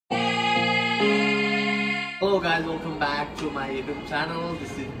Hello guys, welcome back to my YouTube channel. This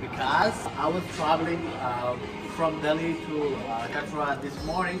is Vikas. I was traveling from Delhi to Katra this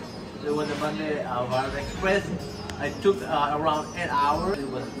morning. It was a Vande Bharat Express. I took around 8 hours. It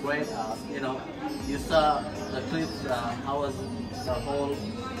was great. You saw the clips. How was the whole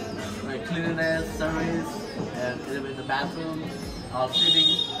cleanliness, service, and even the bathroom,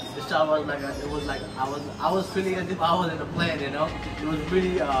 sitting. The shower was like it was like I was feeling as if I was in a plane. It was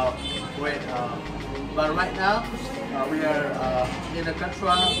really great. But right now we are in a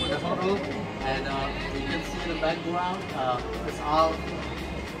Katra with a hotel, and you can see the background. It's all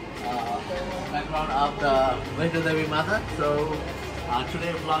background of the Vaishno Devi Mata. So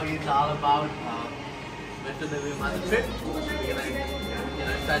today vlog is all about Vaishno Devi Mata trip. We're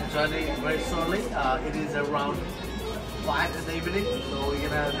gonna start journey very shortly. It is around 5 in the evening, so we're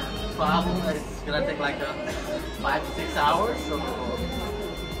gonna travel. It's gonna take like 5 to 6 hours. So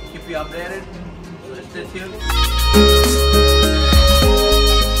keep you updated. So stay tuned.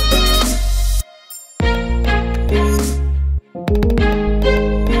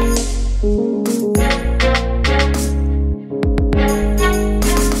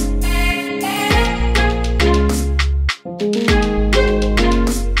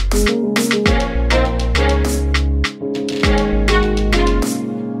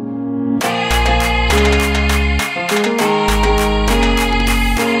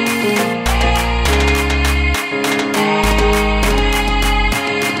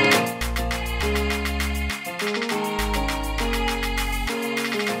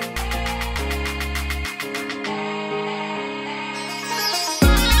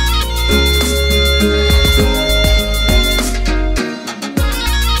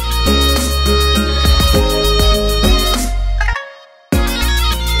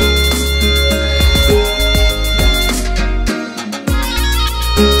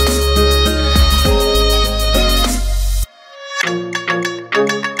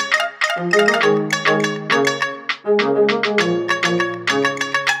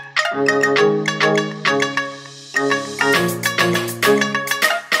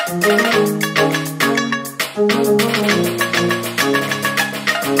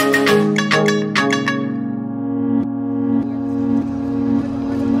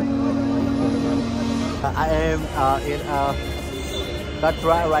 I am in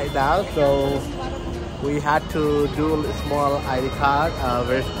Katra right now, so we had to do a small ID card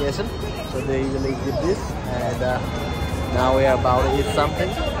verification. So they usually give this, and now we are about to eat something,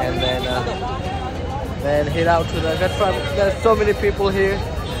 and then head out to the Katra. There's so many people here.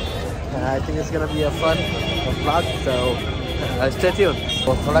 I think it's gonna be a fun vlog. So stay tuned.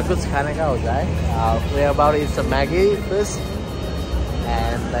 So थोड़ा कुछ खाने का हो जाए. We are about to eat some Maggie first,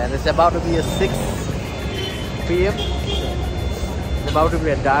 and then it's about to be a 6 p.m. It's about to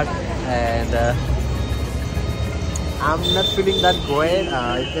be a dark, and I'm not feeling that great.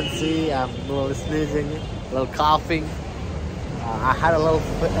 You can see I'm a little sneezing, a little coughing. I had a little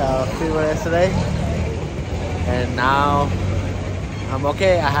fever yesterday, and now I'm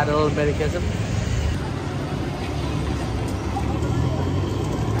okay. I had a little medication.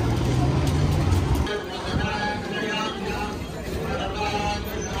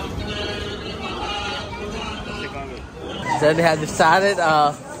 Journey has started.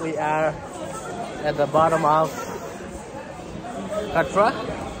 We are at the bottom of Katra,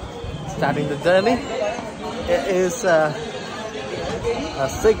 starting the journey. It is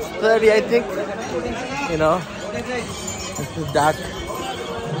 6:30, I think. It's dark, a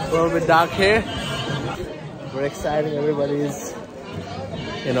little bit dark here. Very exciting. Everybody is,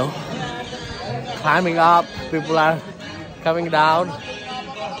 climbing up. People are coming down.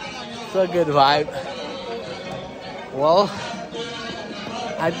 So good vibe. Well,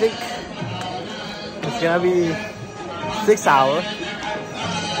 I think it's gonna be 6 hours,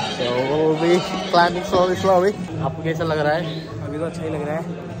 so we'll be climbing slowly. आपको कैसा लग रहा है? अभी तो अच्छा ही लग रहा है.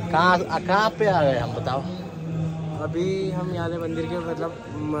 कहाँ पे आ गए हम, बताओ. अभी हम यहाँ मंदिर के मतलब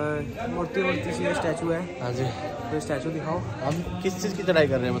मूर्ति सी स्टैचू है. हाँ जी, तो स्टैचू दिखाओ. हम किस चीज़ की चढ़ाई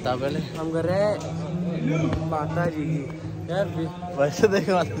कर रहे हैं बताओ पहले. हम कर रहे हैं माता जी की. यार वैसे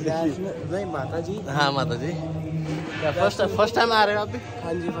देखो माता जी. नहीं, माता जी. हाँ, माता जी. फर्स्ट टाइम आ रहे हो आप भी?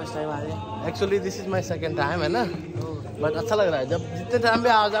 हाँ जी, फर्स्ट टाइम आ रहे हैं. Actually this is my second time, है ना. बट अच्छा लग रहा है. जब जितने टाइम पे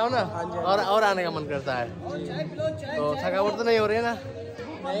आ जाओ ना, और आने का मन करता है. तो थकावट तो नहीं हो रही है ना?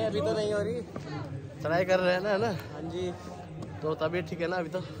 नहीं, अभी तो नहीं हो रही. चढ़ाई कर रहे हैं ना, है ना. हाँ जी. तो तबीयत ठीक है ना अभी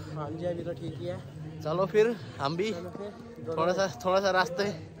तो? हाँ जी, अभी तो ठीक ही है. चलो फिर हम भी थोड़ा सा रास्ते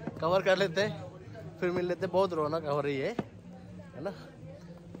कवर कर लेते हैं, फिर मिल लेते हैं. बहुत रौनक हो रही है ना.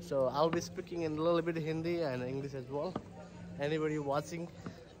 So I'll be speaking in a little bit Hindi and English as well. Anybody watching,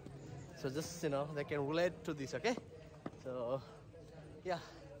 So just they can relate to this, okay? So yeah,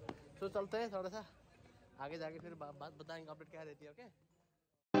 so चलते हैं थोड़ा सा आगे जाके फिर बात बताएंगे अपडेट क्या रहती है, okay?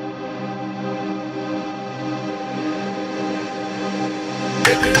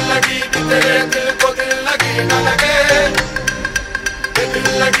 दिल लगी तेरे दिल को दिल लगी न लगे, दिल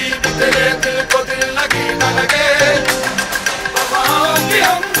लगी तेरे दिल को दिल लगी न लगे, वफाओं की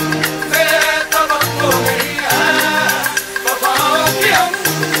हमसे तवक्को नहीं है, वफाओं की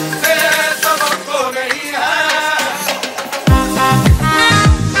हमसे तवक्को नहीं है।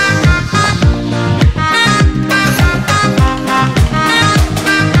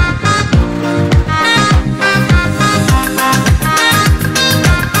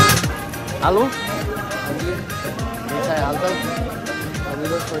 हेलो, कैसा है हालचाल? अभी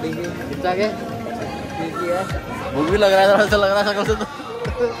तो थोड़ी ही कितना के ठीक ही है। भूख भी लग रहा है, थोड़ा सा लग रहा है शकल से तो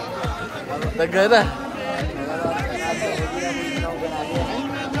थक गए ना।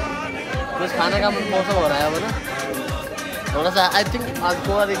 कुछ खाने का मौसम हो रहा है अब ना, थोड़ा सा आई थिंक आज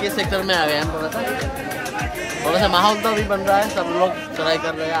पूरा देखिए सेक्टर में आ गए हम, थोड़ा सा माहौल तो अभी बन रहा है, सब लोग चढ़ाई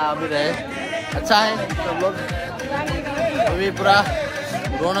कर रहे हैं, आ भी रहे, अच्छा है सब लोग। अभी पूरा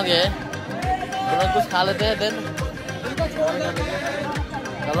रौनक है, थोड़ा कुछ खा लेते हैं देन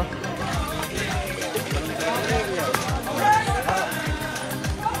चलो।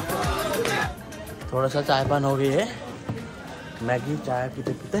 थोड़ा सा चाय पान हो गई है, मैगी चाय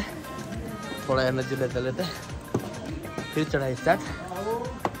पीते पीते थोड़ा एनर्जी लेते लेते फिर चढ़ाई स्टार्ट।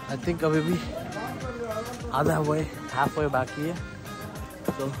 आई थिंक अभी भी आधा वे हाफ वे बाकी है,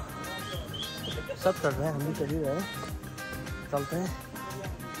 तो सब चल रहे हैं, हम भी चल ही रहे हैं, चलते हैं।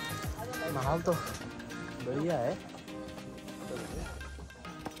 माहौल तो बढ़िया है,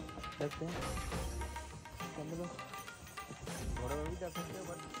 देखते हैं घोड़े में भी जा सकते हैं,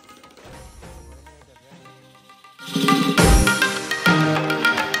 बट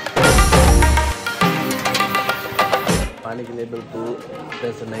पानी के लिए बिल्कुल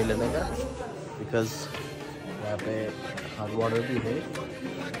टेंशन नहीं लेने का, बिकॉज यहाँ पे हॉट वाटर भी है,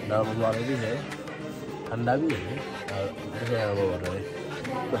 नॉर्मल वाटर भी है, ठंडा भी है और वो वाटर है।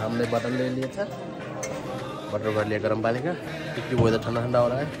 तो हमने बटन ले लिया था, बटर भर लिया गर्म पानी का, क्योंकि वो इधर ठंडा ठंडा हो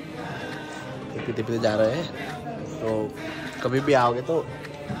रहा है, तो पीते पीते जा रहे हैं। तो कभी भी आओगे तो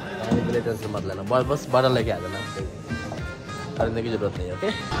पानी के लिए टेंशन मत लेना, बस बटन लेके आ जाना, खरीदने की जरूरत नहीं है, ओके?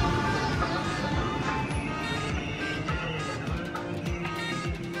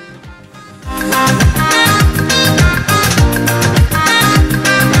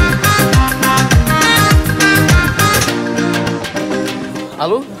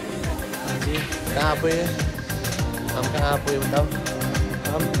 हेलो जी, कहाँ पे हम कहाँ पे बताओ?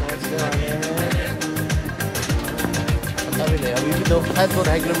 हम पहुँचने वाले हैं, पता भी नहीं, अभी भी तो शायद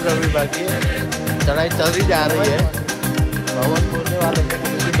 2-2.5 किलोमीटर अभी बाकी है, चढ़ाई चल रही जा रही है। भवन पहुँचने वाले हैं,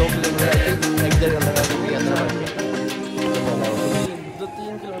 अभी 2 किलोमीटर आई थिंक, 1-1.5 घंटा का अंदर बाकी है,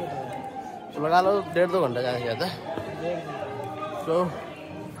 2-3 किलोमीटर तो लगा लो 1.5-2 घंटा जाने जाता है। तो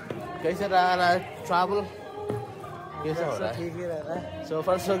कैसे रहा है ट्रैवल, कैसा हो रहा है? ठीक ही रह रहा है। सो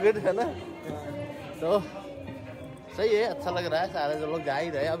फार सो गुड है ना, तो सही है, अच्छा लग रहा है, सारे जो लोग जा ही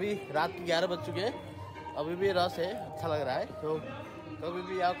रहे। अभी रात के 11 बज चुके हैं, अभी भी रस है, अच्छा लग रहा है। तो कभी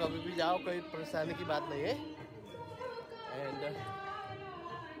भी आओ, कभी भी जाओ, कोई परेशानी की बात नहीं है। एंड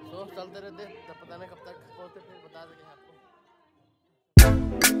तो चलते रहते, तब पता नहीं कब तक पहुँचते, फिर बता देंगे आपको।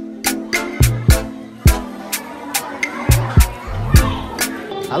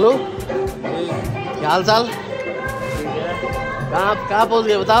 हेलो, क्या हाल चाल? कहाँ पहुँच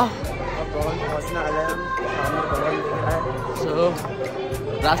गए बताओ? पहुँचने वाले हैं हम, सामने भवन दिख रहा है। सो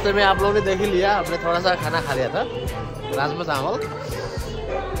रास्ते में आप लोगों ने देख ही लिया, हमने थोड़ा सा खाना खा लिया था, राजमा चावल।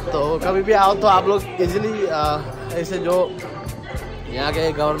 तो कभी भी आओ तो आप लोग इजीली ऐसे जो यहाँ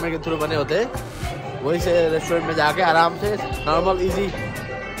के गवर्नमेंट के थ्रू बने होते हैं, वही से रेस्टोरेंट में जाके आराम से नॉर्मल इजी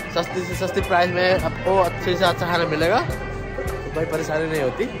सस्ती से सस्ती प्राइस में आपको अच्छे से अच्छा खाना मिलेगा, तो कोई परेशानी नहीं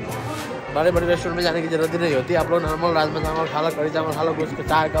होती। बड़े बड़े रेस्टोरेंट में जाने की जरूरत ही नहीं होती, आप लोग नॉर्मल राजमा चावल खा लो, कड़ी चावल खा लो, कुछ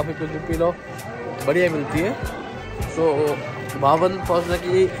चाय कॉफ़ी कुछ भी पी लो, बढ़िया मिलती है। सो भवन पहुंचने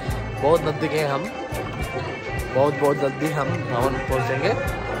की बहुत नज़दीक है हम, बहुत जल्दी हम भवन पहुंचेंगे,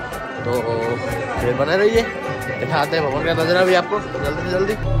 तो फिर बने रहिए, दिखाते हैं भवन का नज़ारा भी आपको जल्दी से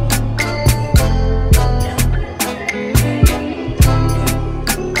जल्दी।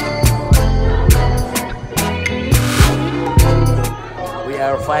 We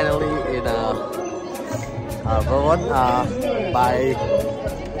are finally in Bhavan by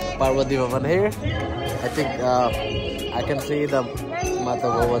Parvati Bhavan here. I think I can see the Mata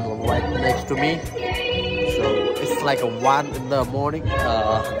Bhavan right next to me. So it's like 1 in the morning.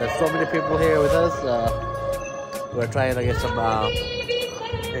 There's so many people here with us. We're trying to get some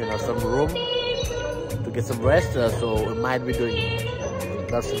some room to get some rest. So we might be doing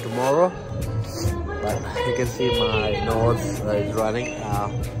darshan tomorrow. But you can see my nose is running.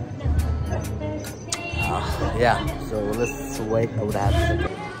 Yeah, so let's wait. I would have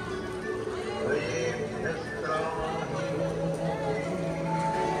to.